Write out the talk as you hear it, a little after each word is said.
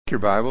Your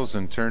Bibles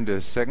and turn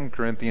to 2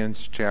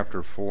 Corinthians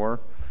chapter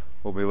 4.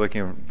 We'll be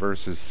looking at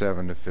verses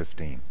 7 to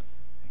 15.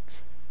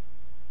 Thanks.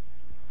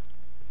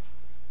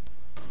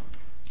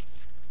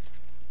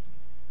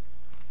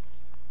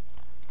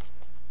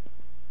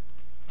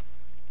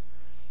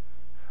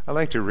 I'd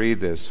like to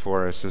read this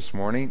for us this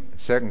morning.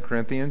 2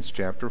 Corinthians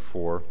chapter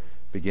 4,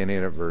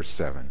 beginning at verse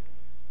 7.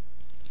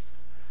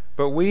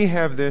 But we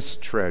have this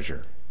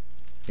treasure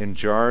in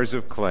jars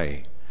of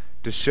clay,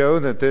 to show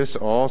that this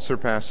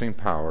all-surpassing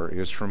power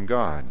is from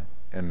God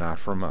and not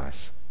from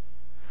us.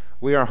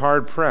 We are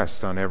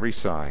hard-pressed on every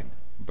side,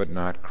 but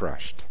not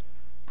crushed,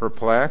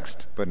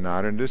 perplexed, but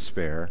not in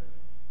despair,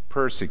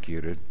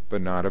 persecuted, but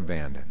not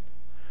abandoned,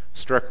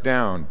 struck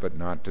down, but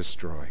not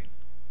destroyed.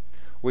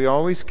 We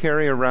always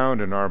carry around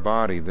in our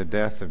body the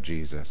death of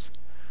Jesus,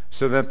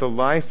 so that the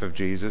life of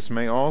Jesus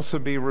may also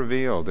be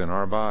revealed in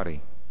our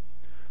body.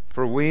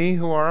 For we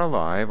who are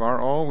alive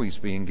are always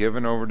being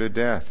given over to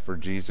death for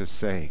Jesus'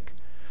 sake,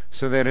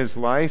 so that his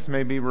life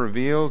may be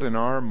revealed in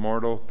our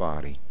mortal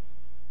body.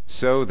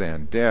 So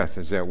then, death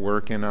is at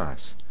work in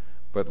us,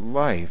 but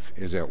life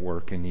is at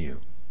work in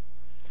you.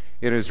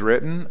 It is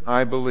written,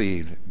 I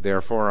believed,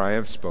 therefore I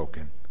have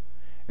spoken.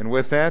 And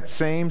with that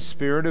same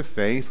spirit of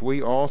faith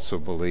we also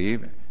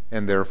believe,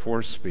 and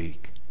therefore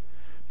speak.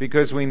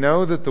 Because we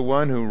know that the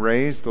one who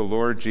raised the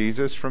Lord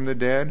Jesus from the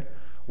dead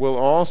will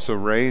also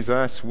raise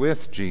us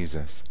with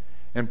Jesus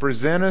and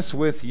present us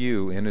with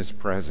you in his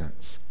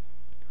presence.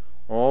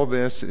 All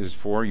this is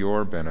for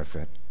your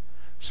benefit,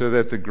 so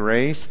that the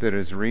grace that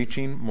is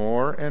reaching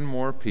more and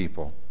more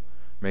people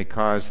may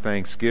cause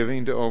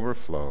thanksgiving to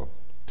overflow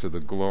to the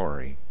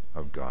glory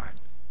of God.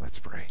 Let's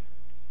pray.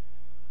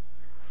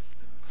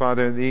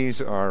 Father,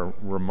 these are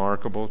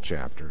remarkable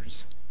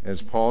chapters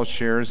as Paul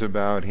shares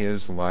about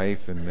his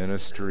life and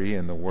ministry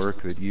and the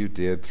work that you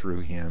did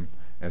through him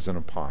as an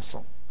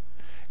apostle.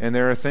 And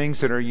there are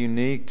things that are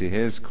unique to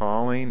his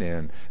calling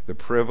and the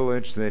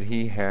privilege that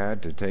he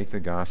had to take the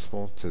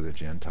gospel to the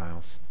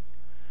Gentiles.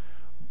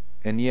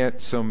 And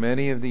yet so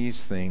many of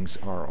these things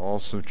are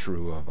also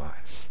true of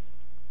us,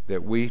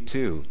 that we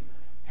too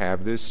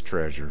have this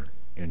treasure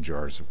in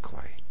jars of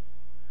clay.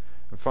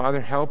 And Father,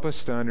 help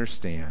us to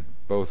understand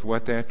both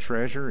what that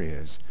treasure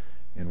is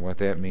and what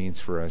that means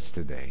for us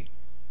today.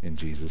 In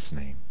Jesus'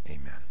 name,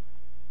 amen.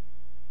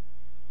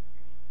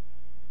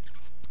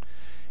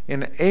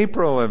 In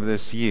April of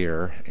this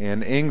year,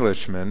 an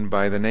Englishman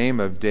by the name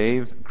of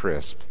Dave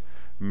Crisp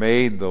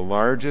made the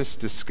largest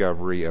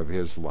discovery of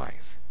his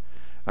life.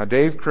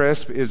 Dave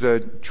Crisp is a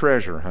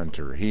treasure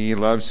hunter. He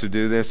loves to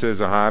do this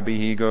as a hobby.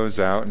 He goes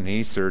out and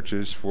he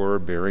searches for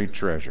buried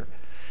treasure.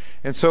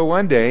 And so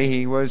one day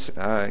he was,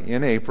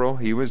 in April,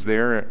 he was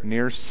there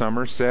near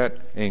Somerset,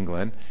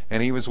 England,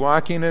 and he was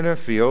walking in a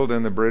field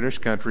in the British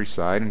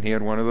countryside, and he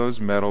had one of those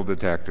metal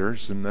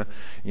detectors and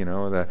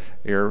the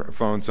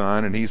earphones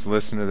on, and he's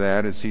listening to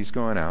that as he's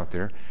going out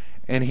there.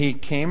 And he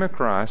came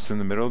across in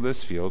the middle of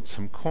this field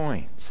some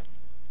coins.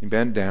 He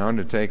bent down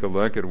to take a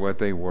look at what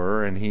they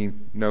were, and he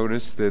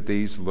noticed that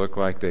these looked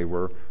like they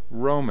were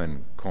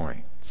Roman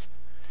coins.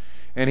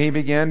 And he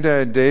began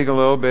to dig a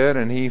little bit,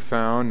 and he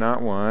found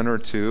not one or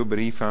two, but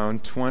he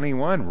found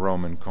 21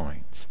 Roman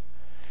coins.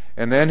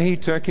 And then he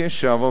took his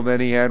shovel that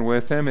he had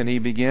with him, and he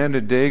began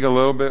to dig a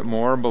little bit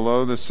more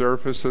below the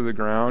surface of the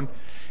ground.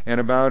 And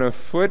about a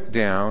foot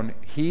down,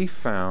 he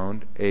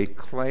found a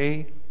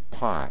clay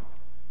pot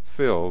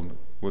filled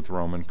with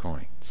Roman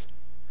coins.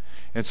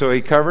 And so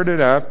he covered it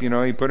up,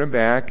 he put it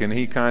back, and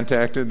he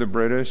contacted the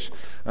British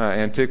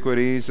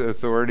antiquities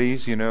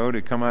authorities,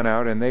 to come on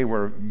out, and they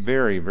were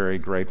very, very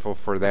grateful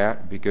for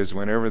that, because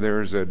whenever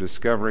there's a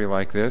discovery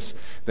like this,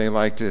 they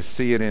like to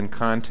see it in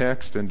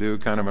context and do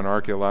kind of an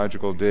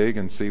archaeological dig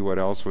and see what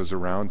else was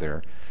around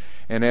there.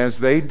 And as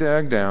they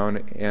dug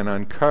down and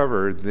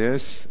uncovered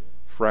this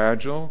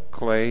fragile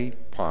clay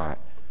pot,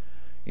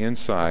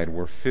 inside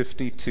were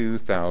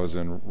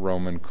 52,000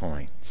 Roman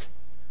coins.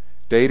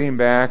 Dating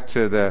back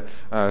to the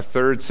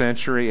 3rd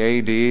century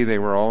A.D., they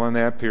were all in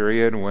that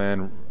period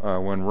when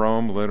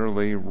Rome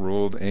literally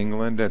ruled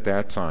England at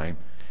that time.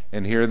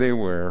 And here they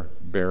were,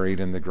 buried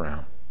in the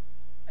ground.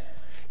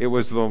 It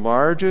was the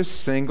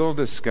largest single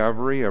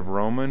discovery of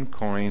Roman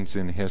coins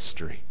in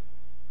history.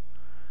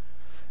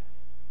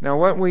 Now,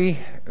 what we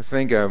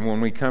think of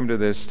when we come to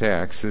this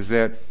text is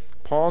that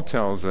Paul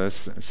tells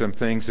us some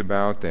things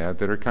about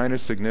that are kind of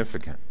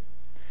significant.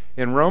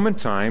 In Roman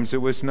times,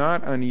 it was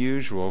not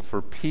unusual for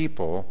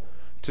people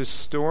to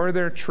store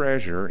their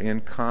treasure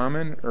in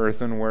common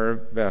earthenware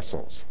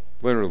vessels,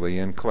 literally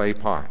in clay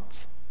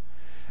pots.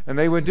 And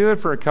they would do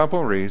it for a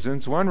couple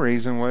reasons. One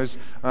reason was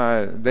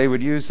they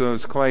would use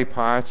those clay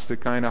pots to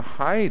kind of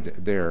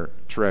hide their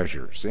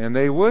treasures, and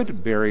they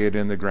would bury it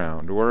in the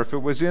ground. Or if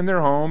it was in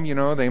their home,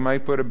 they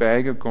might put a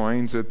bag of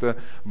coins at the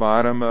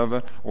bottom of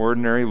an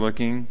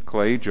ordinary-looking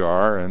clay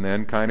jar and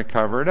then kind of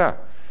cover it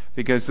up,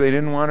 because they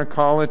didn't want to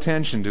call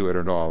attention to it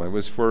at all. It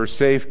was for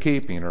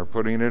safekeeping or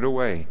putting it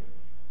away,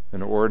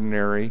 an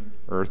ordinary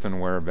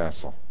earthenware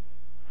vessel.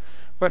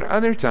 But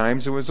other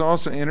times it was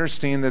also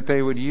interesting that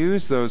they would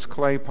use those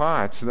clay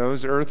pots,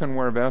 those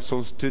earthenware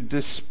vessels, to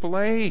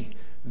display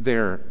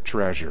their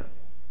treasure.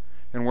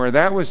 And where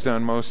that was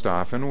done most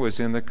often was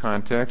in the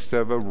context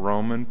of a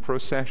Roman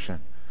procession.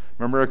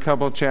 Remember a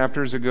couple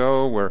chapters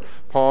ago where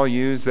Paul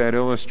used that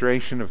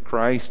illustration of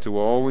Christ who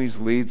always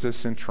leads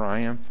us in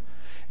triumph,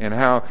 and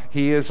how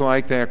he is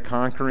like that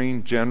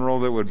conquering general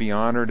that would be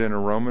honored in a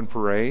Roman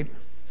parade?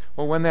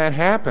 Well, when that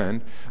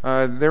happened,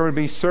 there would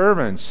be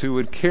servants who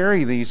would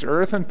carry these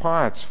earthen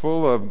pots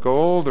full of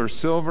gold or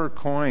silver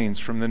coins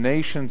from the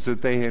nations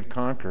that they had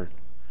conquered.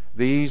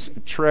 These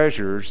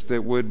treasures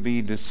that would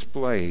be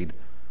displayed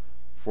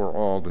for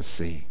all to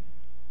see.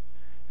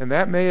 And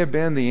that may have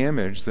been the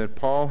image that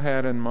Paul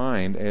had in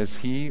mind as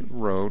he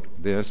wrote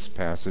this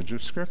passage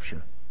of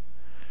Scripture.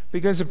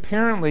 Because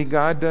apparently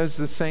God does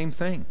the same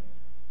thing.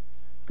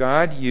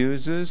 God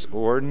uses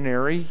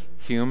ordinary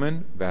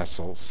human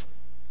vessels,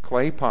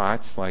 clay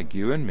pots like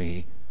you and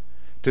me,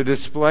 to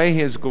display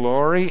His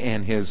glory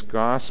and His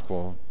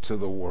gospel to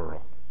the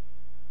world.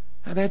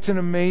 Now, that's an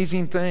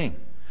amazing thing.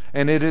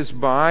 And it is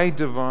by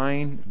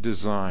divine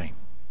design.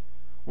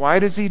 Why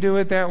does He do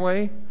it that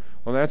way?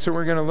 Well, that's what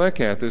we're going to look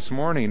at this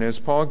morning as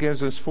Paul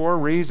gives us 4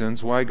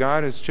 reasons why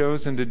God has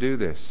chosen to do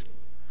this.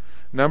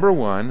 Number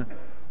 1,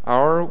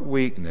 our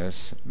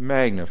weakness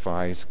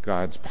magnifies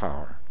God's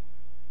power.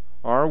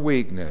 Our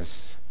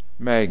weakness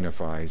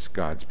magnifies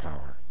God's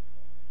power.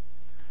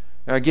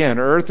 Again,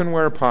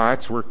 earthenware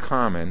pots were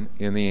common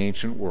in the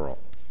ancient world.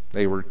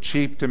 They were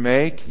cheap to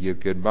make. You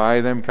could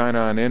buy them kind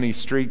of on any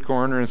street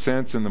corner, in a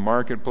sense, in the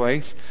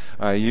marketplace.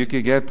 You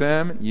could get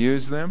them,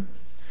 use them.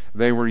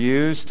 They were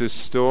used to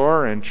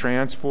store and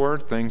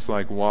transport things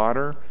like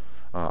water,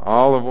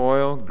 olive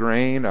oil,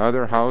 grain,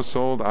 other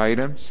household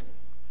items.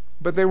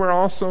 But they were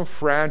also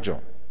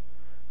fragile.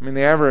 I mean,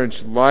 the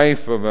average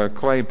life of a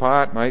clay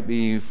pot might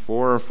be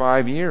 4 or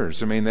 5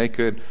 years. I mean, they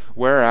could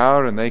wear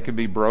out and they could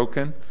be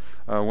broken.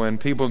 When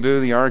people do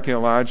the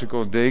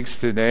archaeological digs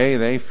today,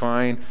 they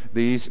find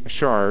these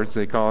shards,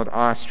 they call it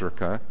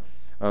ostraca,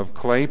 of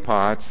clay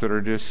pots that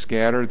are just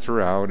scattered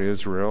throughout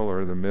Israel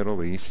or the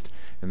Middle East,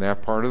 in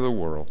that part of the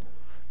world.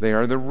 They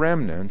are the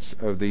remnants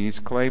of these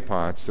clay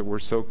pots that were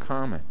so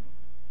common.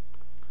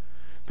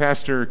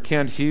 Pastor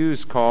Kent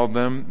Hughes called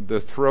them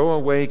the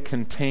throwaway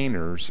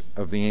containers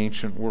of the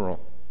ancient world.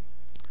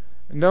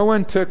 No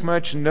one took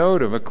much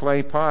note of a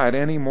clay pot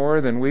any more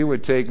than we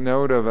would take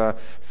note of a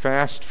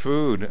fast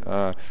food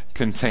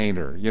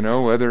container,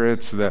 whether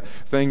it's the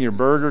thing your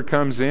burger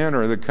comes in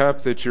or the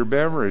cup that your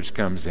beverage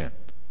comes in.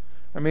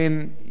 I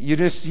mean, you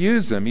just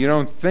use them. You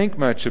don't think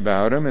much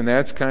about them, and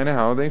that's kind of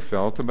how they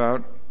felt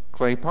about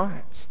clay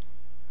pots.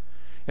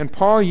 And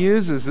Paul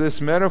uses this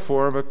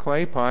metaphor of a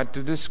clay pot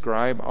to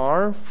describe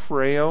our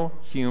frail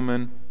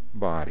human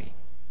body.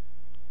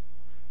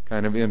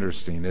 Kind of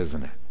interesting,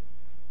 isn't it?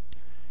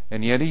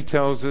 And yet he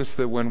tells us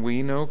that when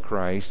we know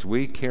Christ,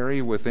 we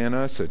carry within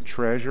us a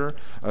treasure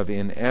of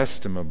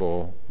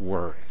inestimable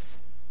worth.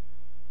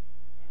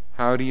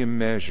 How do you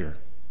measure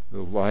the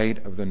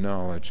light of the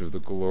knowledge of the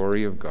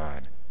glory of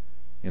God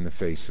in the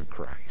face of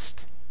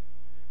Christ?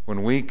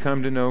 When we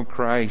come to know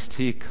Christ,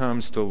 He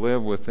comes to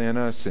live within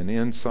us, and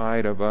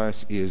inside of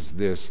us is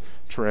this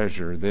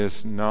treasure,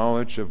 this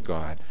knowledge of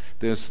God,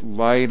 this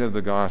light of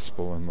the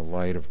gospel and the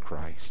light of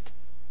Christ.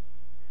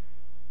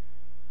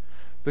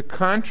 The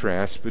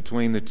contrast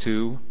between the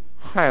two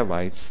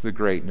highlights the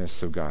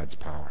greatness of God's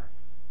power.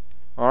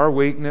 Our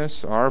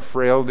weakness, our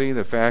frailty,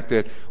 the fact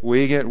that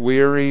we get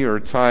weary or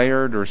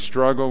tired or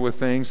struggle with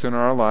things in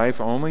our life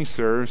only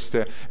serves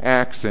to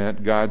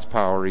accent God's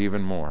power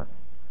even more.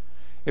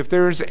 If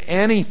there's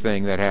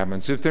anything that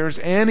happens, if there's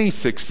any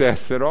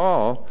success at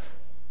all,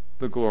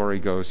 the glory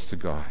goes to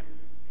God.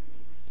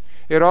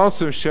 It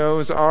also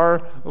shows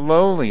our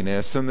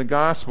lowliness and the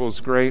gospel's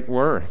great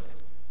worth.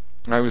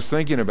 I was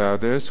thinking about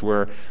this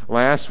where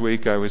last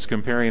week I was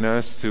comparing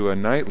us to a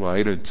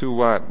nightlight, a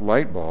 2-watt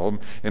light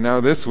bulb, and now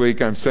this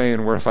week I'm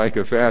saying we're like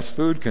a fast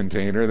food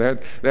container.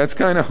 That's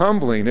kind of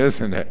humbling,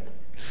 isn't it?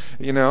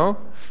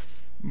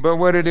 But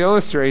what it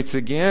illustrates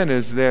again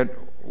is that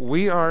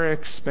we are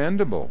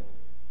expendable.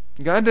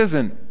 God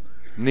doesn't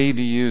need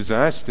to use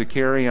us to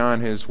carry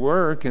on His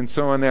work, and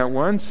so on that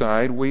one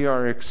side we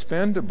are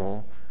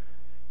expendable,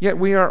 yet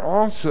we are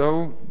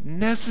also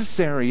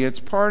necessary. It's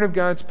part of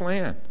God's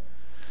plan.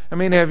 I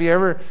mean, have you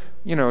ever,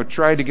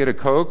 tried to get a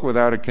Coke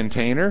without a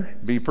container?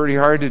 It'd be pretty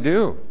hard to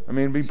do. I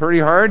mean, it'd be pretty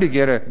hard to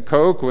get a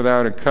Coke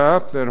without a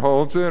cup that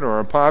holds it, or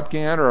a pop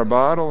can, or a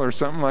bottle, or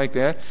something like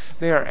that.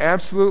 They are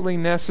absolutely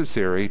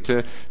necessary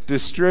to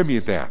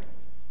distribute that.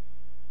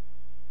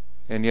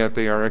 And yet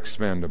they are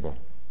expendable.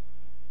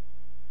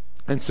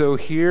 And so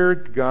here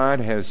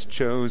God has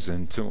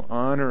chosen to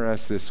honor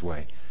us this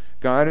way.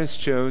 God has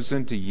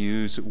chosen to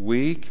use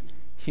weak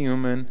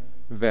human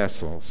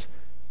vessels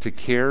to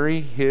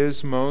carry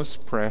His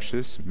most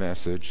precious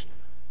message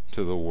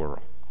to the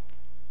world.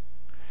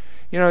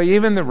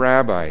 Even the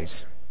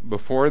rabbis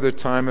before the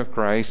time of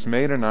Christ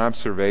made an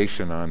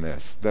observation on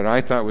this that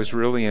I thought was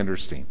really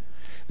interesting.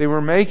 They were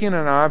making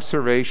an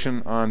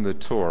observation on the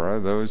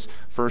Torah, those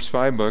first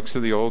 5 books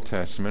of the Old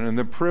Testament, and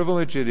the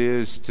privilege it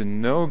is to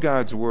know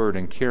God's Word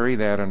and carry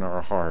that in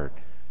our heart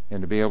and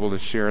to be able to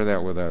share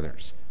that with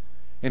others.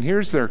 And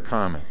here's their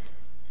comment.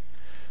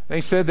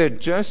 They said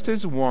that just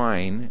as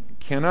wine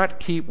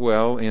cannot keep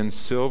well in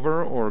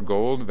silver or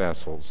gold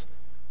vessels,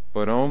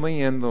 but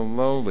only in the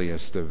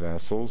lowliest of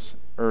vessels,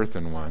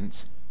 earthen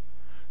ones,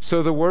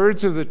 so the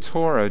words of the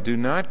Torah do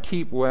not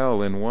keep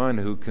well in one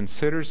who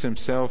considers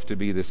himself to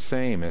be the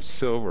same as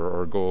silver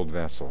or gold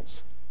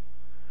vessels,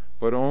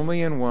 but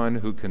only in one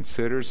who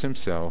considers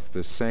himself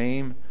the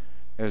same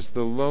as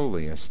the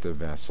lowliest of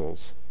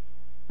vessels,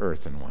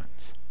 earthen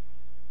ones.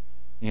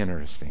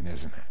 Interesting,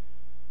 isn't it?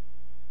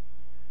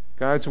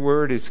 God's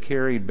word is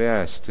carried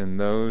best in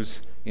those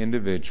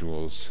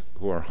individuals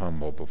who are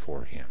humble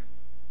before Him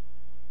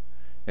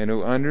and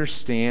who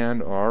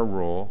understand our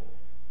role.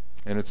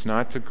 And it's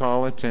not to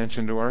call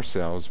attention to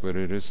ourselves, but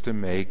it is to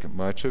make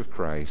much of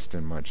Christ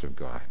and much of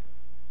God.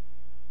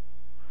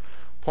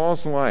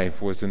 Paul's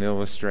life was an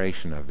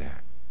illustration of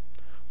that.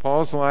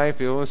 Paul's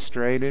life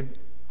illustrated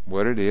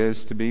what it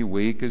is to be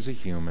weak as a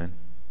human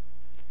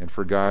and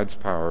for God's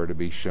power to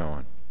be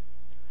shown.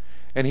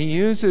 And he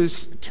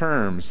uses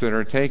terms that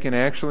are taken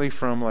actually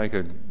from like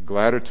a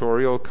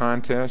gladiatorial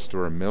contest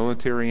or a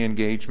military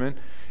engagement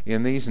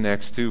in these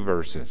next 2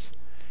 verses.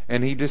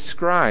 And he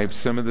describes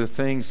some of the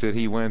things that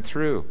he went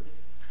through.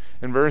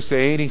 In verse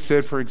 8, he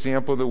said, for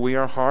example, that we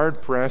are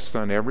hard pressed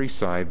on every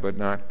side, but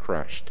not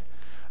crushed.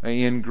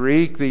 In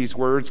Greek, these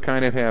words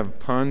kind of have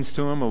puns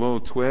to them, a little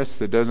twist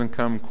that doesn't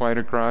come quite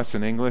across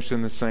in English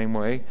in the same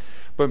way.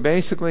 But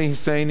basically, he's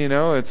saying,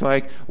 it's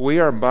like we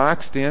are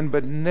boxed in,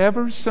 but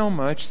never so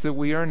much that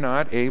we are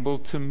not able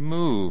to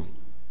move.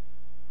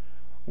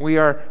 We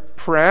are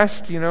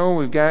pressed,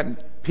 we've got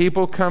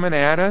people coming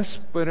at us,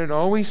 but it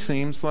always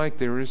seems like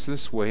there is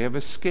this way of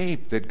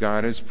escape that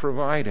God has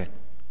provided.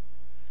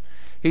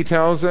 He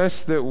tells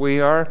us that we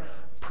are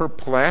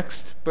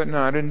perplexed, but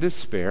not in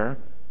despair.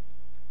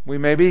 We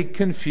may be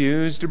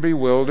confused or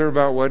bewildered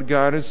about what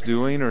God is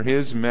doing or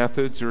His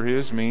methods or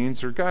His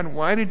means, or God,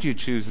 why did you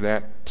choose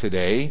that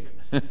today?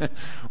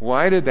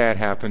 Why did that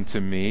happen to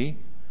me?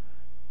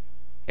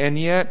 And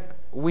yet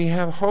we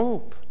have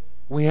hope.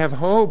 We have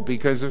hope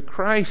because of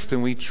Christ,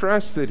 and we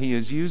trust that He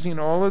is using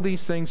all of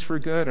these things for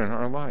good in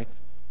our life.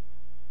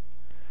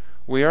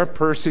 We are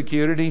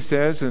persecuted, he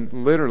says, and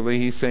literally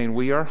he's saying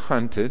we are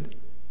hunted,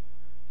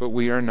 but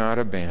we are not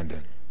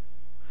abandoned.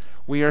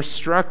 We are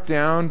struck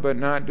down but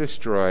not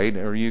destroyed,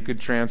 or you could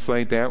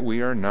translate that,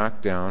 we are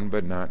knocked down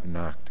but not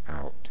knocked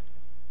out.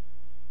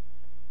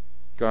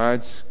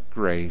 God's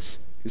grace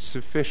is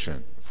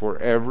sufficient for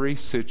every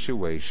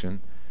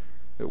situation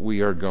that we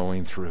are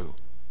going through.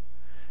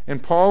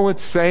 And Paul would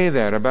say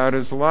that about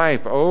his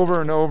life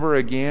over and over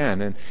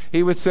again. And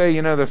he would say,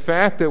 the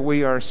fact that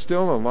we are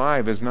still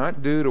alive is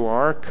not due to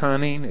our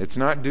cunning. It's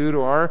not due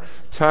to our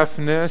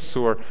toughness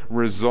or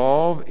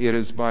resolve. It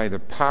is by the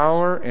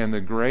power and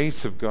the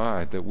grace of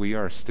God that we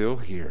are still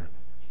here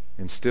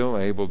and still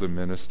able to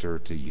minister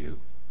to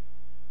you.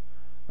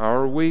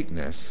 Our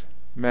weakness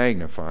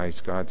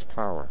magnifies God's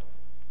power.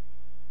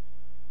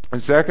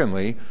 And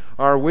secondly,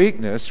 our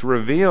weakness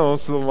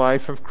reveals the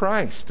life of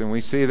Christ. And we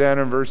see that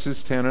in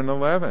verses 10 and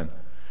 11.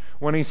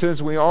 When he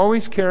says, we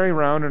always carry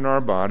around in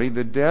our body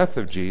the death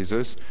of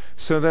Jesus,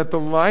 so that the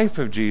life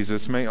of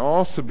Jesus may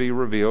also be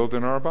revealed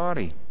in our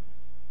body.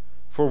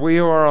 For we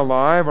who are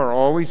alive are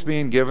always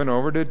being given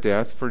over to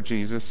death for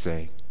Jesus'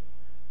 sake,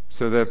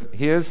 so that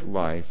His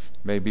life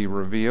may be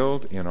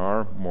revealed in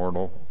our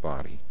mortal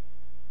body.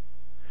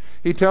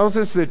 He tells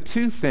us that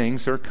 2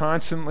 things are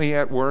constantly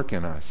at work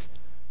in us: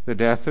 the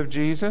death of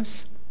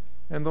Jesus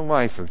and the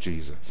life of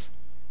Jesus.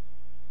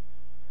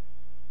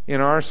 In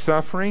our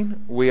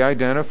suffering, we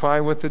identify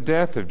with the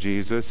death of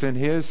Jesus and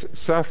His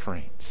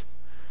sufferings.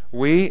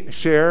 We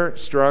share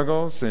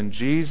struggles, and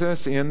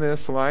Jesus in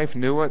this life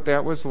knew what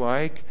that was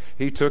like.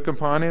 He took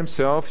upon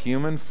Himself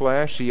human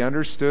flesh. He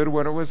understood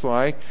what it was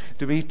like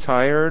to be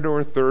tired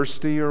or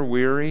thirsty or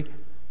weary.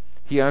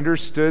 He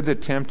understood the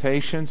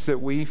temptations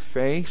that we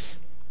face,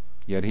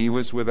 yet He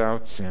was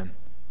without sin.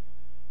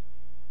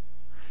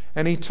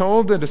 And He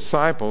told the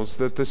disciples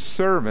that the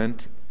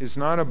servant is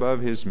not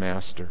above his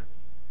master.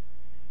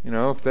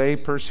 If they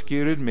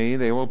persecuted me,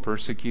 they will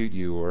persecute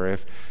you. Or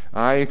if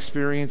I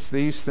experience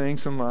these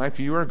things in life,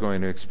 you are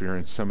going to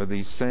experience some of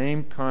these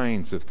same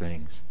kinds of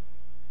things,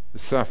 the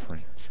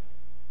sufferings.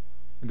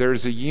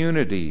 There's a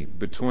unity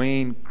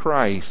between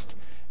Christ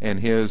and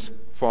His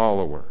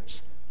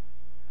followers.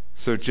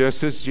 So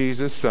just as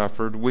Jesus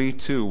suffered, we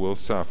too will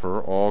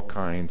suffer all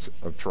kinds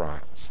of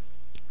trials.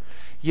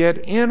 Yet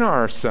in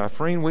our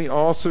suffering, we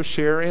also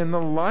share in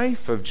the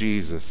life of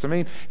Jesus.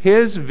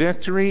 His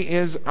victory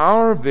is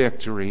our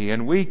victory,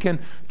 and we can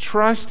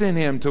trust in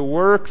Him to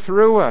work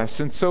through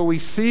us. And so we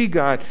see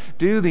God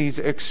do these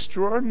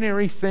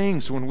extraordinary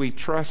things when we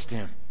trust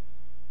Him.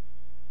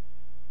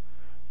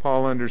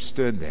 Paul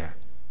understood that.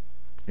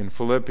 In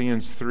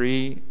Philippians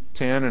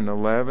 3:10 and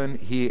 11,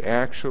 he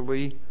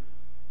actually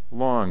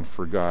longed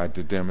for God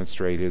to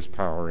demonstrate his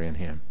power in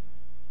him.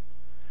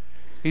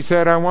 He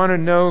said, I want to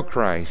know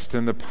Christ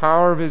and the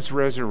power of his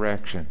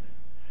resurrection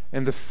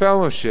and the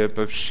fellowship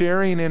of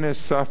sharing in his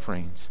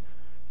sufferings,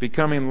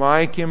 becoming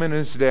like him in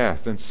his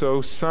death, and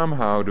so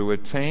somehow to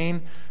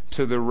attain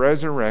to the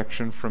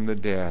resurrection from the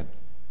dead.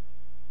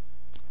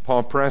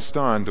 Paul pressed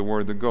on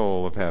toward the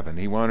goal of heaven.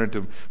 He wanted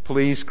to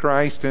please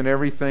Christ in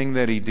everything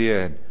that he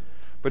did.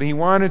 But he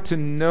wanted to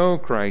know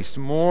Christ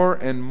more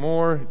and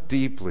more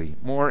deeply,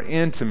 more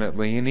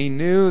intimately. And he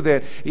knew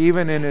that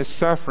even in his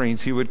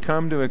sufferings, he would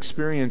come to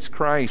experience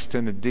Christ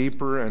in a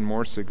deeper and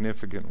more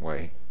significant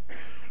way.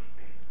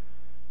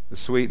 The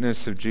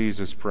sweetness of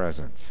Jesus'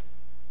 presence,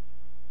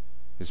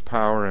 his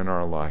power in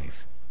our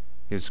life,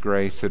 his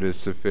grace that is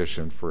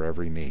sufficient for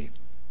every need.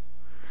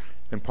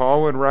 And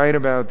Paul would write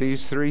about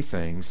these three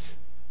things,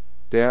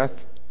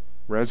 death,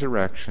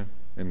 resurrection,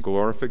 and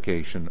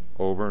glorification,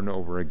 over and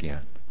over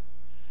again.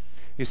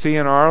 You see,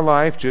 in our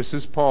life, just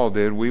as Paul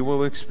did, we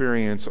will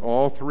experience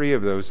all three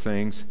of those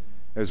things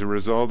as a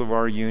result of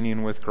our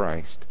union with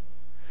Christ.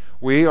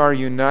 We are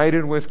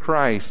united with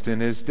Christ in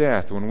his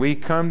death. When we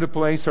come to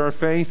place our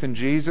faith in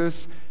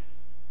Jesus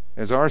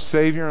as our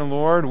Savior and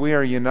Lord, we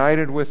are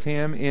united with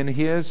him in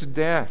his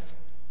death,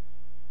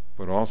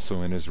 but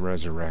also in his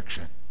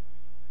resurrection.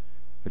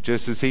 But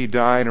just as he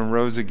died and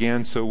rose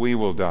again, so we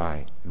will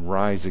die and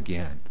rise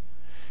again.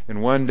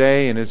 And one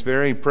day, in his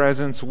very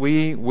presence,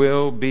 we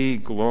will be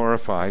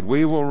glorified.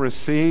 We will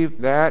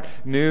receive that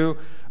new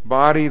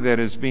body that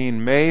is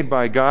being made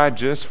by God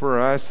just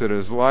for us, that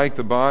is like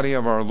the body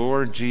of our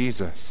Lord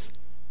Jesus.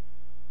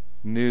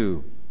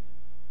 New,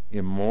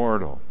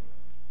 immortal,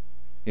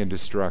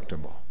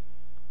 indestructible,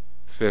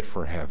 fit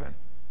for heaven,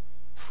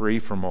 free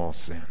from all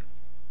sin.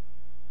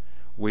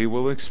 We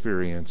will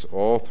experience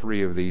all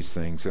three of these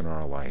things in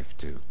our life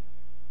too.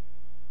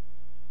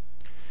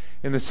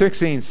 In the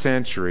 16th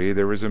century,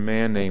 there was a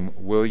man named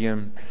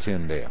William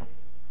Tyndale.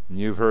 And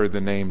you've heard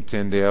the name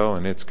Tyndale,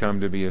 and it's come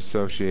to be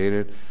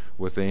associated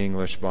with the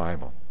English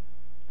Bible.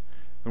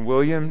 And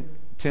William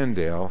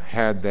Tyndale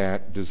had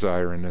that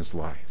desire in his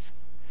life.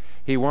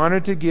 He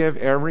wanted to give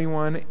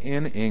everyone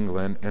in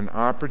England an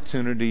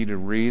opportunity to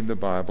read the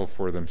Bible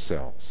for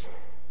themselves.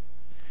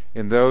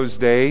 In those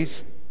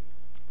days,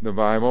 the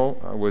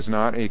Bible was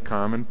not a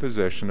common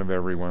possession of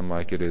everyone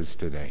like it is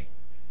today.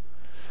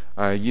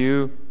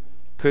 You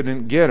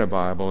couldn't get a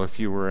Bible if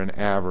you were an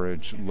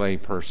average lay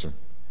person.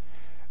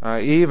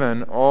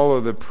 Even all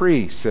of the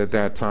priests at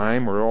that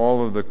time, or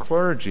all of the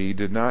clergy,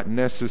 did not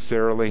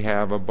necessarily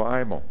have a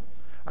Bible.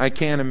 I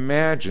can't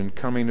imagine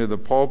coming to the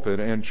pulpit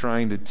and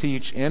trying to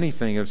teach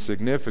anything of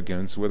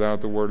significance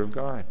without the Word of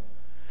God.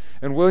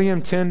 And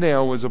William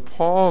Tyndale was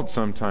appalled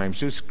sometimes,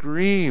 just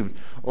grieved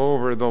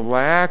over the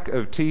lack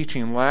of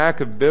teaching, lack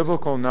of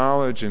biblical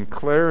knowledge and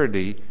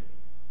clarity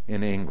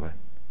in England.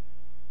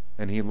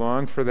 And he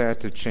longed for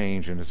that to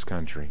change in his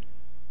country.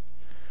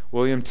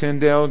 William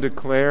Tyndale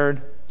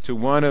declared to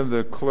one of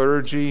the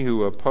clergy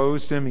who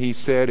opposed him, he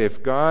said,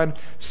 "If God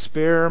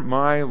spare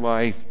my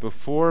life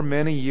before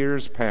many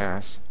years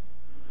pass,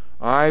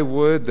 I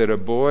would that a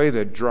boy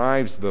that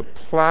drives the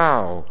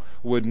plow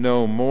would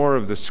know more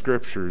of the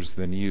Scriptures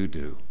than you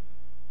do."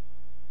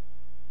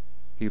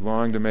 He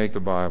longed to make the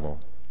Bible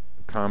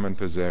a common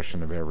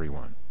possession of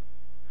everyone.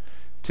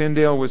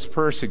 Tyndale was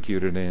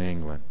persecuted in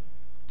England.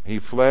 He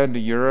fled to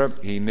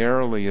Europe. He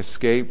narrowly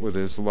escaped with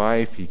his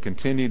life. He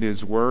continued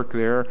his work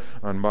there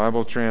on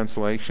Bible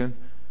translation.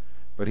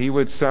 But he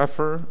would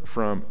suffer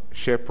from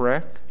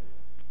shipwreck,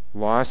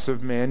 loss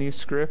of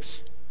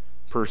manuscripts,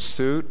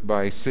 pursuit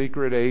by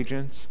secret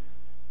agents,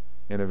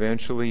 and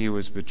eventually he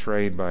was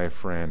betrayed by a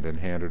friend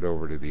and handed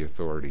over to the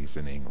authorities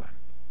in England.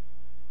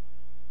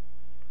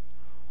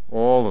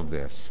 All of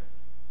this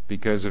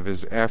because of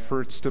his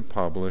efforts to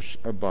publish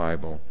a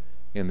Bible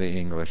in the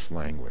English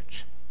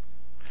language.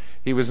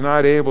 He was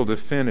not able to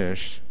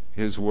finish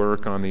his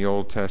work on the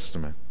Old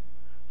Testament,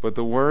 but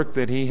the work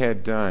that he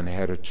had done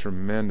had a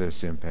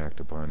tremendous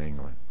impact upon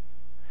England.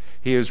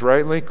 He is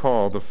rightly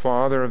called the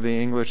father of the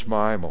English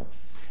Bible,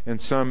 and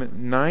some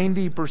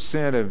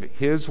 90% of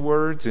his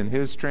words in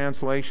his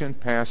translation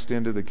passed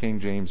into the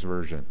King James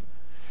Version.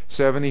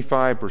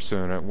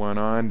 75% went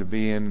on to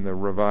be in the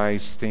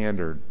Revised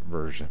Standard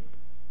Version.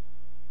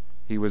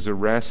 He was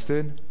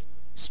arrested,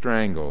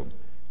 strangled,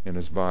 and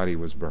his body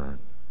was burned.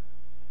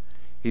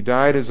 He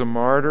died as a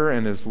martyr,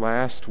 and his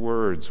last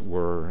words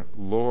were,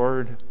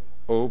 "Lord,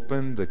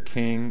 open the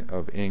King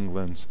of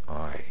England's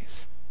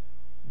eyes."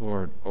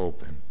 Lord,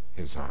 open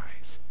his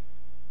eyes.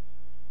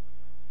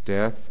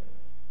 Death,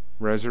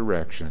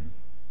 resurrection,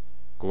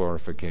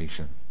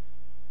 glorification.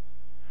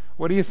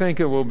 What do you think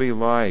it will be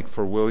like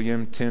for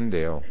William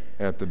Tyndale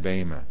at the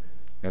Bema,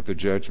 at the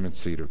judgment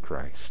seat of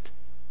Christ?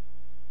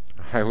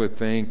 I would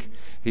think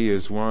he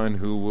is one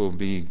who will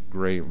be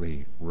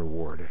greatly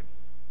rewarded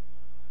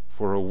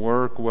for a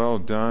work well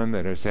done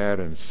that has had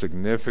a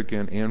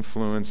significant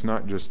influence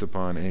not just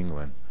upon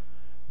England,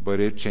 but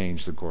it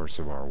changed the course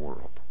of our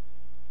world.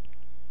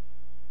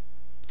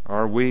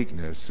 Our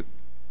weakness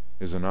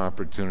is an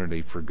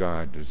opportunity for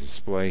God to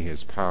display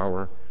His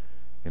power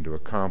and to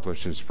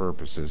accomplish His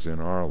purposes in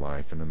our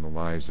life and in the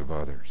lives of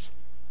others.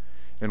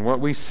 And what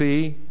we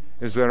see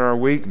is that our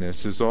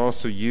weakness is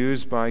also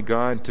used by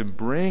God to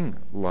bring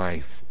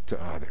life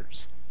to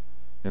others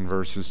in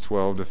verses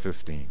 12 to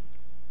 15.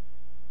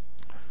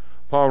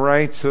 Paul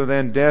writes, "So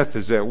then death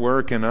is at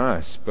work in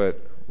us,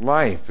 but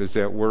life is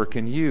at work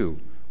in you.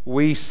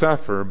 We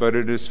suffer, but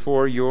it is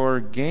for your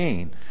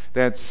gain.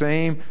 That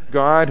same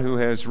God who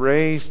has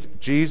raised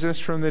Jesus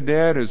from the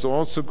dead is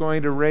also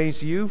going to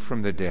raise you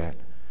from the dead."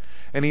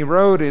 And he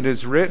wrote, "It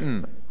is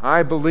written,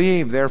 I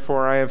believe,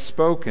 therefore I have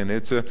spoken."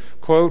 It's a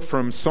quote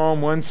from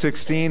Psalm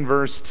 116,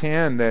 verse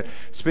 10, that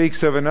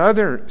speaks of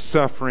another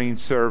suffering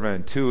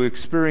servant who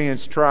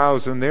experienced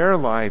trials in their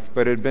life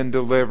but had been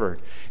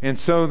delivered. And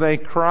so they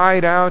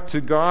cried out to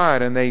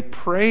God and they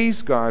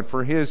praised God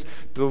for His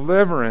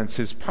deliverance,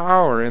 His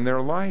power in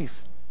their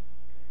life.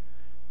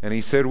 And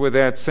he said, "With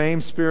that same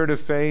spirit of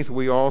faith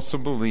we also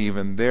believe,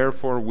 and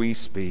therefore we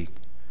speak.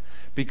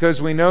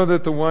 Because we know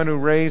that the one who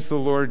raised the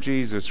Lord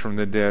Jesus from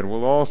the dead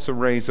will also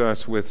raise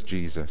us with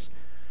Jesus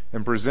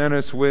and present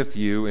us with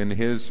you in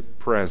His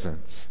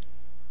presence.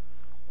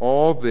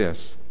 All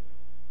this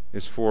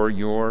is for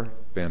your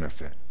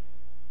benefit."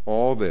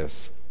 All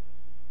this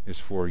is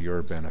for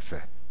your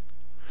benefit.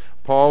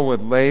 Paul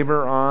would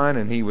labor on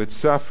and he would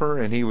suffer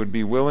and he would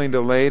be willing to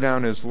lay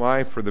down his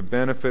life for the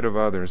benefit of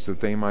others that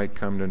they might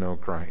come to know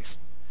Christ.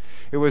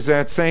 It was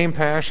that same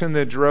passion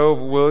that drove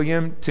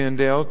William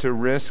Tyndale to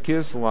risk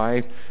his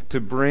life to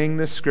bring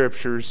the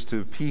Scriptures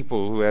to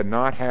people who had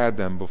not had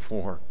them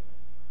before.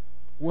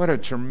 What a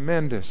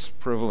tremendous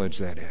privilege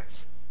that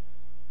is.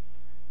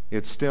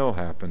 It still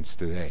happens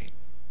today.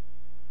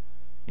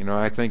 You know,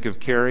 I think of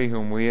Carrie,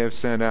 whom we have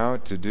sent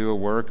out to do a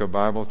work of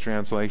Bible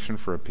translation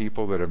for a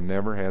people that have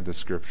never had the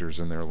Scriptures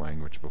in their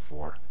language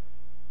before.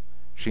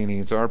 She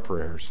needs our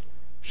prayers.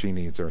 She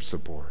needs our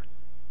support.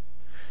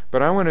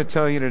 But I want to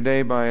tell you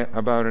today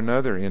about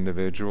another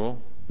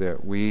individual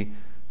that we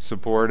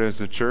support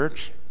as a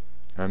church.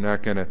 I'm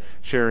not going to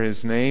share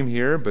his name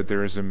here, but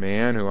there is a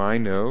man who I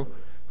know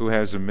who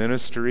has a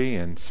ministry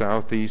in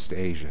Southeast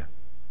Asia.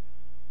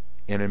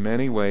 And in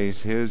many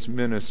ways, his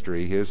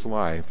ministry, his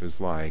life,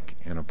 is like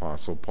an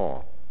Apostle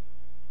Paul.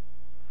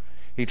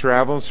 He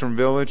travels from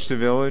village to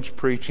village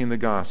preaching the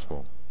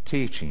gospel,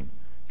 teaching,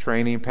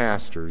 training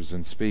pastors,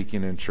 and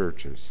speaking in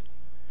churches.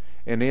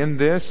 And in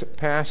this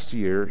past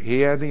year, he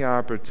had the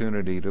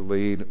opportunity to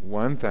lead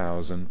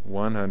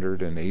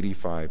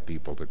 1,185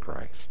 people to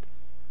Christ.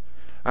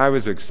 I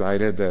was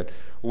excited that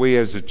we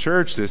as a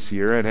church this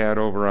year had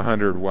over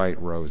 100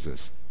 white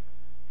roses.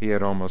 He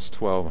had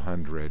almost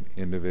 1,200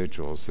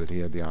 individuals that he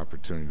had the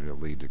opportunity to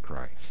lead to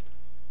Christ.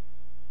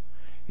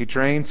 He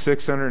trained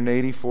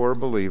 684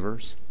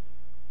 believers.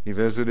 He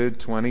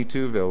visited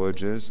 22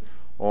 villages,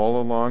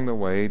 all along the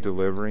way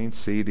delivering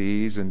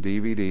CDs and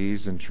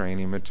DVDs and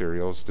training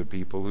materials to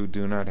people who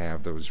do not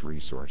have those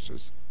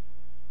resources.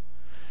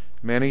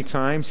 Many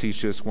times he's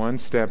just one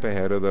step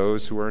ahead of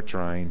those who are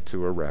trying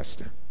to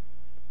arrest him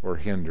or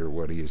hinder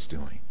what he is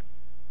doing.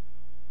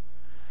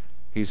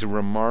 He's a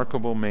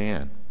remarkable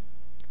man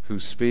who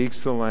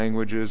speaks the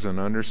languages and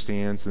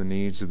understands the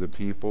needs of the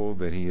people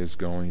that he is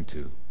going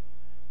to.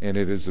 And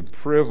it is a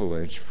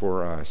privilege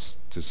for us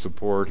to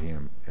support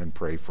him and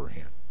pray for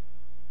him.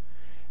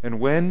 And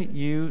when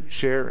you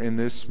share in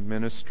this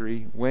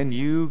ministry, when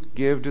you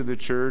give to the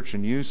church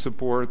and you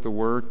support the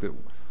work that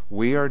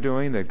we are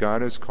doing, that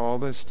God has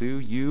called us to,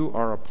 you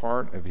are a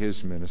part of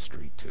His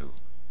ministry too.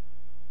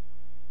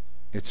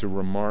 It's a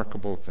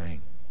remarkable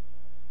thing,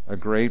 a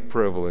great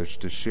privilege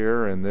to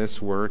share in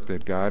this work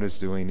that God is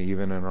doing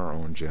even in our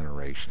own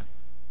generation.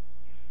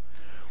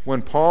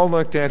 When Paul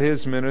looked at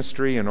his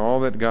ministry and all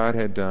that God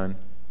had done,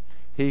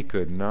 he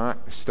could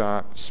not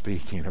stop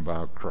speaking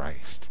about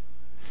Christ.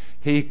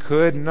 He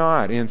could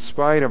not, in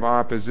spite of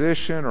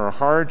opposition or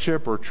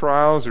hardship or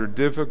trials or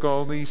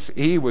difficulties,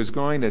 he was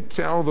going to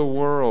tell the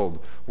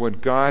world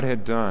what God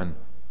had done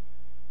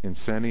in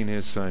sending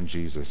His Son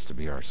Jesus to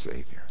be our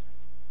Savior.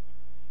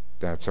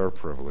 That's our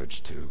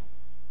privilege too.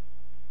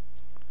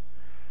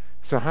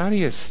 So how do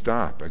you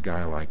stop a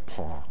guy like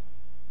Paul?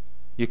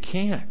 You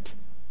can't.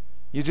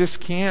 You just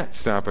can't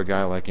stop a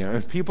guy like him.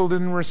 If people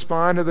didn't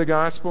respond to the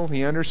gospel,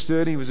 he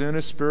understood he was in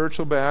a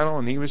spiritual battle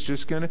and he was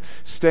just going to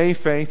stay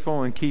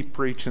faithful and keep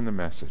preaching the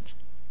message.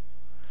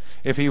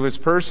 If he was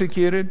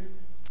persecuted,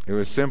 it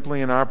was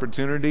simply an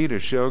opportunity to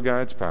show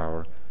God's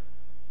power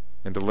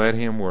and to let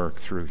Him work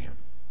through him.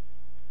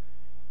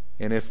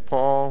 And if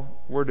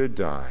Paul were to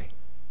die,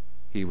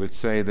 he would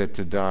say that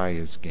to die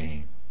is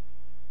gain.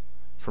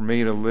 For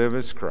me to live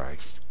is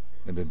Christ,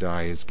 and to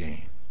die is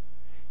gain.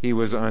 He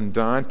was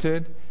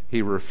undaunted.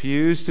 He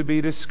refused to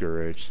be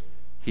discouraged.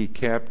 He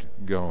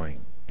kept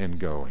going and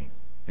going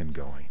and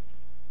going.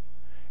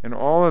 And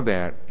all of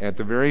that, at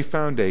the very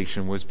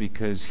foundation, was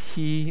because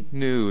he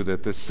knew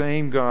that the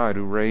same God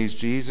who raised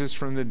Jesus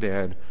from the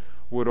dead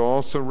would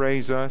also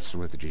raise us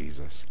with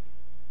Jesus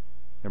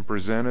and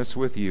present us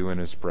with you in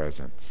His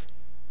presence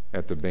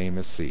at the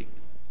Bema seat,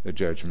 the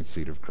judgment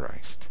seat of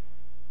Christ.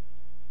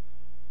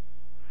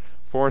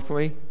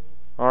 Fourthly,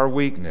 our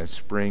weakness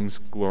brings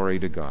glory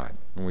to God.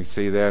 And we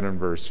see that in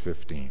verse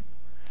 15.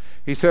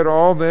 He said,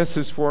 all this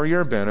is for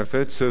your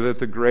benefit, so that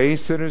the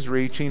grace that is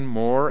reaching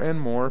more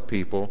and more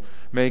people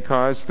may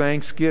cause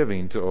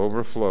thanksgiving to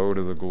overflow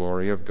to the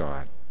glory of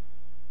God.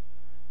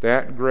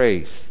 That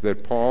grace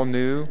that Paul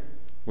knew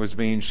was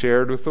being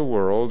shared with the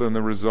world, and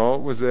the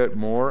result was that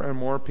more and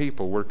more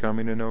people were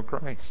coming to know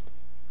Christ.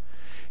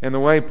 And the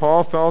way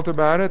Paul felt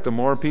about it, the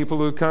more people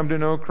who come to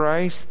know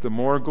Christ, the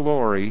more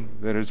glory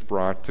that is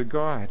brought to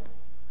God.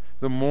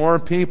 The more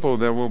people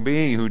there will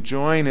be who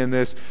join in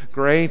this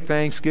great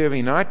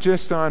thanksgiving, not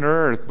just on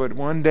earth, but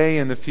one day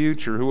in the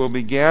future, who will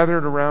be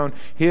gathered around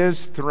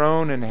His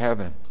throne in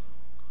heaven.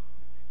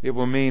 It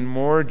will mean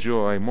more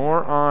joy,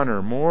 more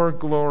honor, more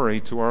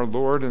glory to our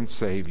Lord and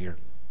Savior.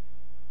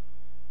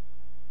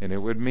 And it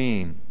would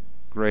mean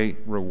great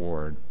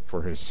reward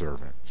for His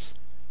servants.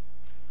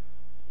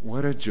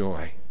 What a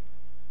joy.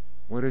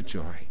 What a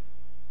joy.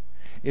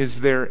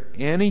 Is there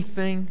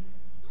anything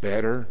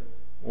better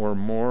or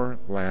more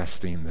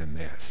lasting than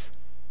this?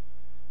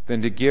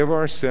 Than to give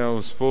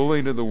ourselves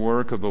fully to the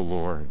work of the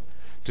Lord,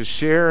 to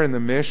share in the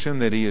mission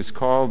that He has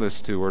called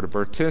us to, or to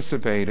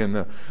participate in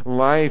the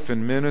life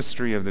and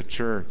ministry of the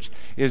church.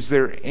 Is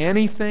there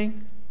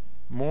anything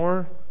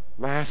more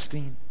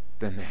lasting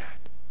than that?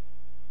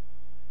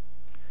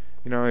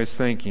 You know, I was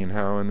thinking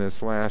how in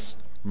this last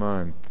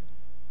month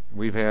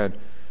we've had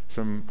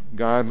some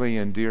godly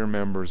and dear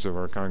members of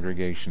our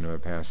congregation who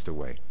have passed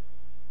away.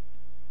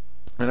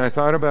 And I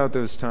thought about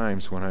those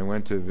times when I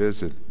went to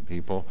visit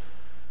people.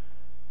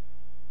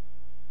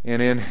 And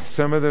in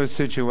some of those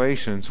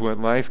situations, what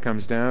life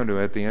comes down to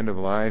at the end of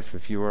life,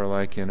 if you are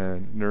like in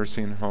a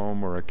nursing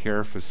home or a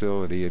care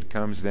facility, it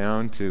comes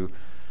down to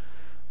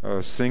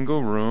a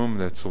single room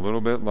that's a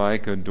little bit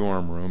like a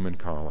dorm room in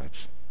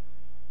college.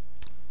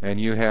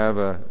 And you have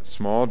a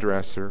small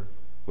dresser,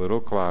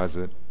 little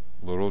closet,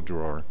 little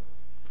drawer.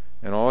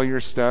 And all your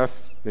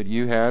stuff that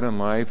you had in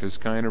life is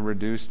kind of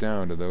reduced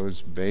down to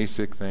those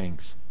basic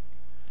things.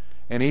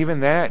 And even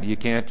that you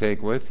can't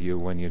take with you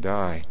when you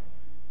die.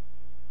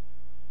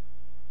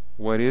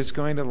 What is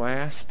going to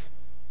last?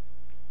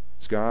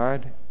 It's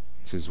God,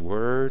 it's His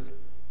Word,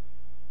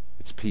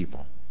 it's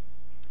people.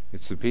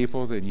 It's the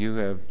people that you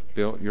have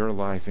built your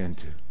life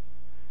into,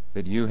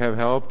 that you have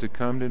helped to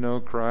come to know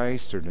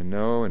Christ or to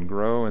know and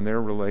grow in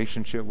their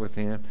relationship with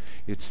Him.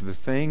 It's the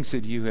things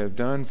that you have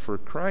done for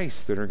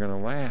Christ that are going to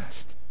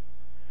last.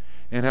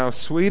 And how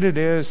sweet it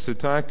is to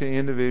talk to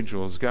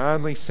individuals,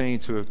 godly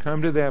saints who have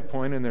come to that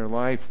point in their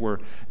life where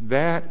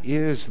that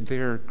is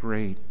their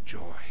great joy.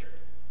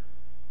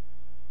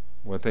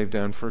 What they've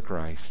done for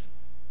Christ,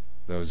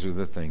 those are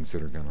the things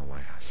that are going to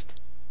last.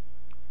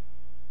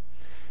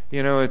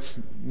 You know, it's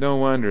no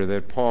wonder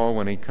that Paul,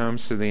 when he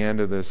comes to the end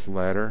of this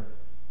letter,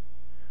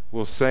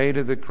 will say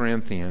to the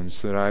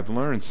Corinthians that I've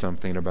learned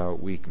something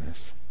about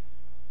weakness.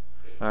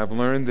 I've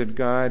learned that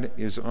God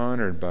is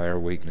honored by our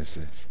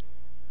weaknesses.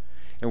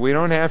 And we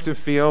don't have to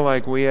feel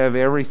like we have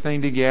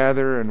everything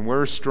together and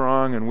we're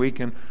strong and we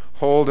can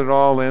hold it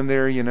all in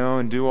there, you know,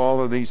 and do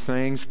all of these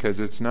things, because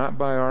it's not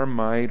by our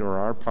might or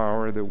our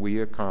power that we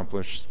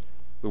accomplish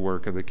the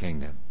work of the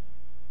kingdom.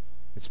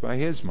 It's by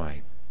His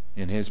might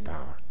and His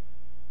power.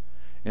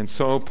 And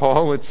so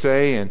Paul would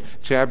say in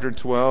chapter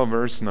 12,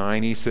 verse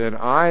 9, he said,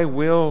 I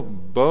will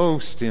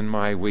boast in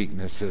my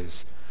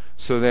weaknesses,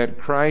 so that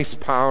Christ's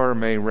power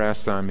may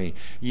rest on me.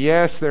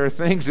 Yes, there are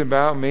things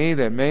about me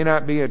that may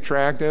not be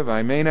attractive.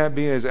 I may not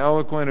be as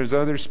eloquent as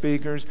other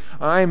speakers.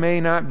 I may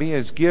not be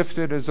as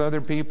gifted as other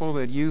people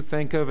that you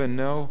think of and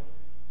know.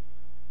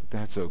 But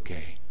that's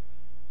okay.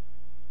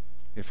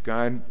 If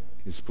God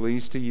is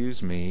pleased to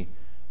use me,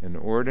 an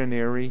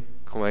ordinary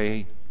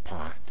clay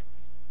pot,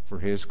 for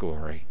His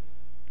glory,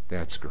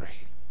 that's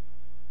great.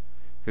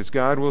 Because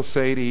God will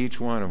say to each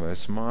one of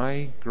us,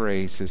 my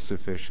grace is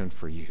sufficient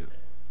for you.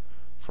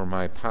 For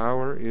my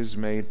power is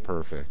made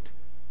perfect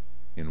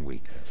in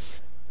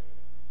weakness.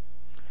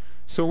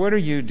 So what are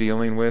you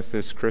dealing with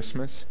this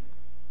Christmas?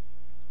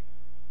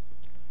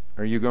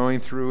 Are you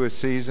going through a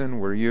season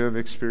where you have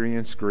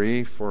experienced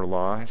grief or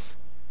loss?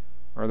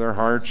 Are there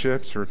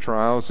hardships or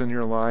trials in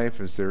your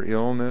life? Is there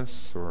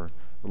illness or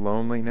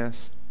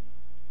loneliness?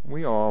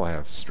 We all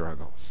have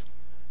struggles.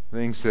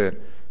 Things that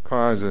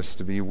cause us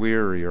to be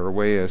weary or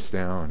weigh us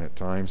down at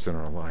times in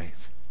our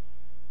life.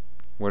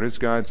 What does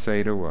God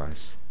say to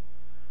us?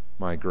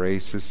 My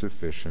grace is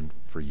sufficient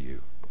for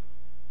you.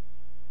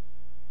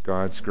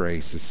 God's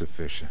grace is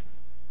sufficient.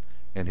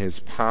 And His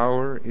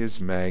power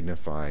is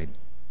magnified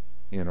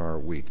in our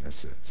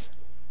weaknesses.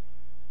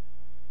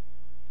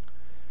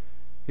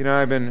 You know,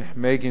 I've been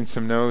making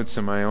some notes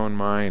in my own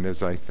mind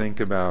as I think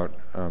about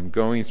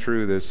going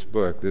through this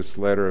book, this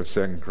letter of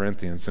 2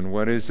 Corinthians, and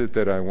what is it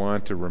that I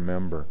want to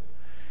remember.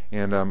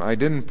 And I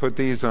didn't put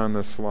these on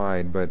the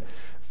slide, but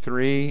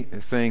 3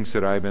 things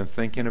that I've been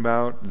thinking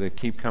about that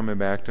keep coming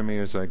back to me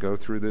as I go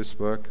through this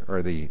book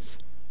are these.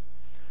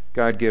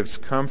 God gives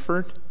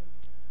comfort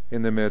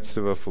in the midst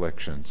of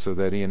affliction so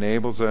that He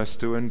enables us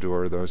to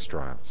endure those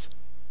trials.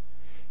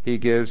 He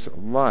gives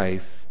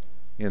life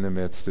in the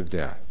midst of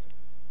death.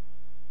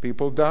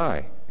 People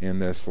die in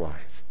this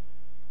life.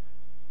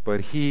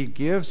 But he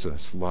gives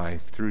us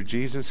life through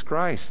Jesus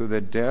Christ, so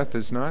that death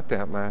is not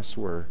that last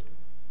word.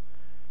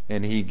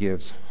 And he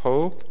gives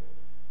hope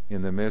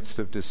in the midst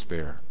of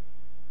despair.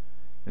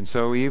 And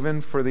so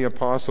even for the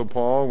Apostle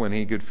Paul, when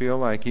he could feel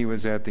like he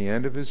was at the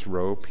end of his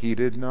rope, he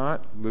did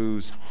not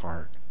lose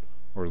heart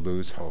or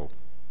lose hope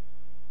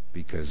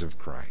because of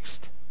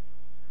Christ.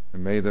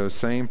 And may those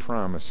same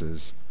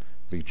promises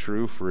be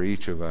true for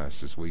each of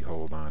us as we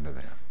hold on to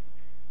them.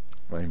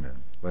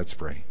 Amen. Let's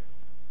pray.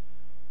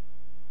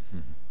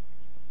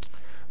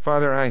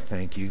 Father, I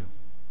thank you.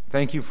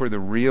 Thank you for the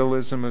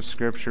realism of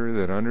Scripture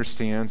that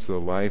understands the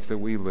life that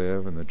we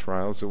live and the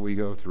trials that we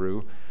go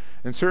through.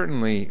 And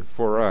certainly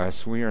for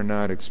us, we are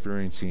not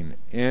experiencing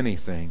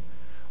anything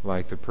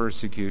like the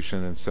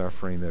persecution and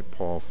suffering that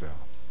Paul felt.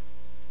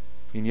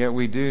 And yet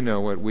we do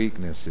know what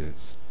weakness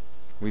is.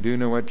 We do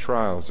know what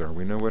trials are.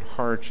 We know what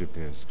hardship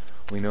is.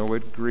 We know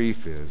what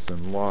grief is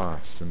and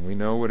loss. And we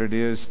know what it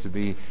is to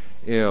be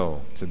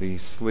ill, to be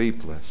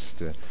sleepless,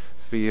 to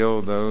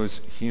feel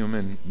those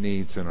human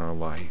needs in our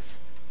life.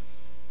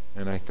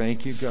 And I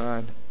thank you,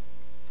 God,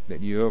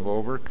 that you have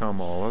overcome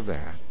all of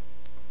that,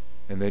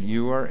 and that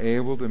you are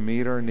able to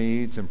meet our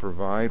needs and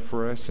provide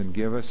for us and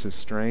give us a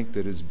strength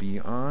that is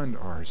beyond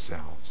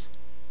ourselves,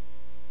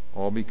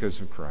 all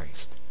because of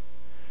Christ.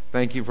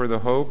 Thank you for the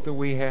hope that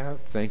we have.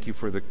 Thank you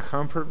for the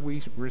comfort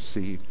we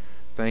receive.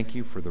 Thank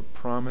you for the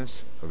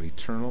promise of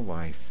eternal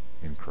life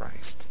in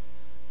Christ.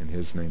 In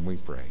his name we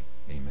pray.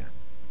 Amen.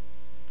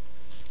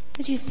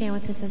 Would you stand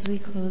with us as we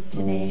close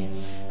today?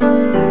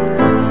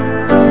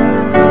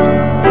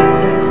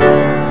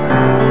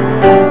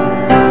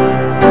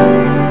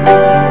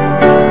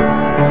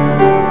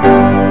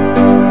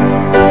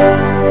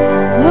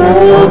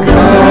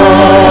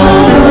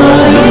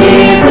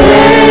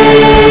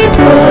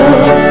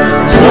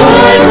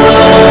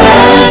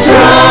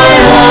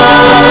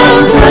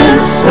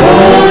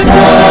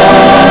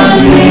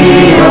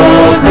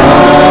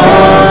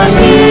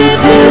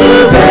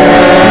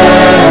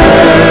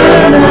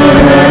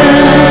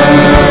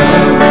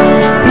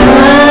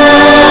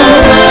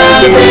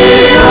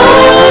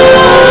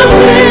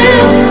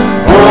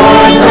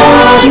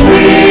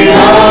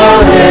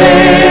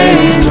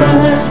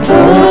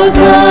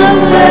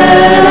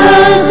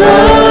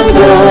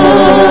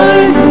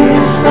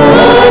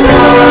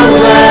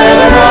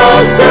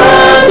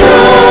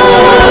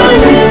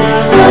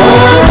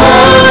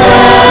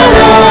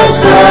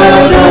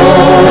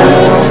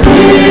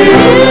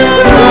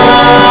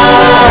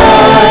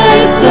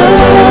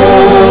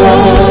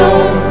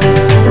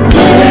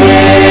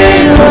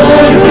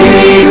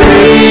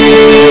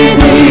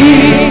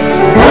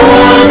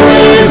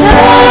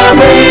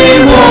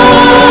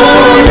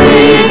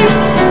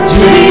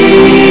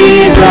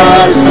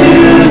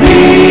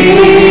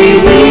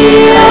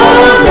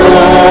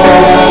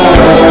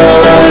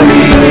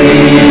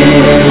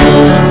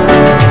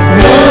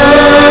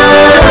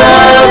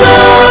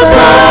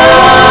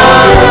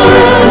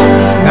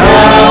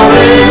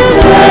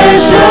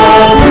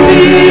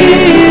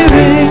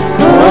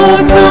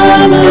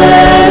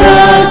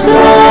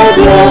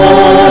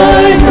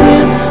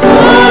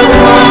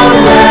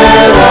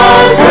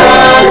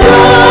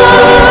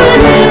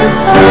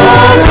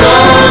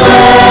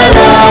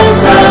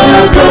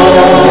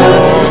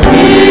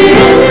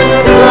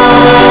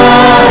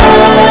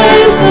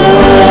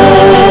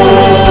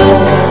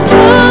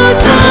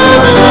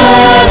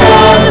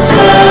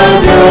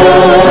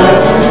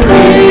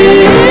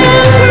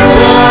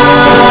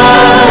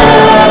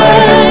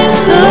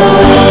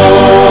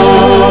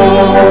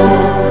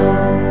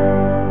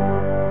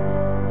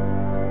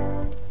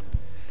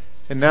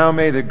 Now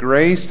may the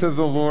grace of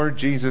the Lord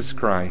Jesus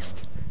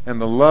Christ and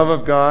the love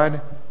of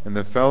God and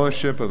the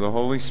fellowship of the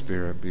Holy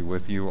Spirit be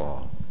with you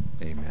all.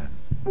 Amen.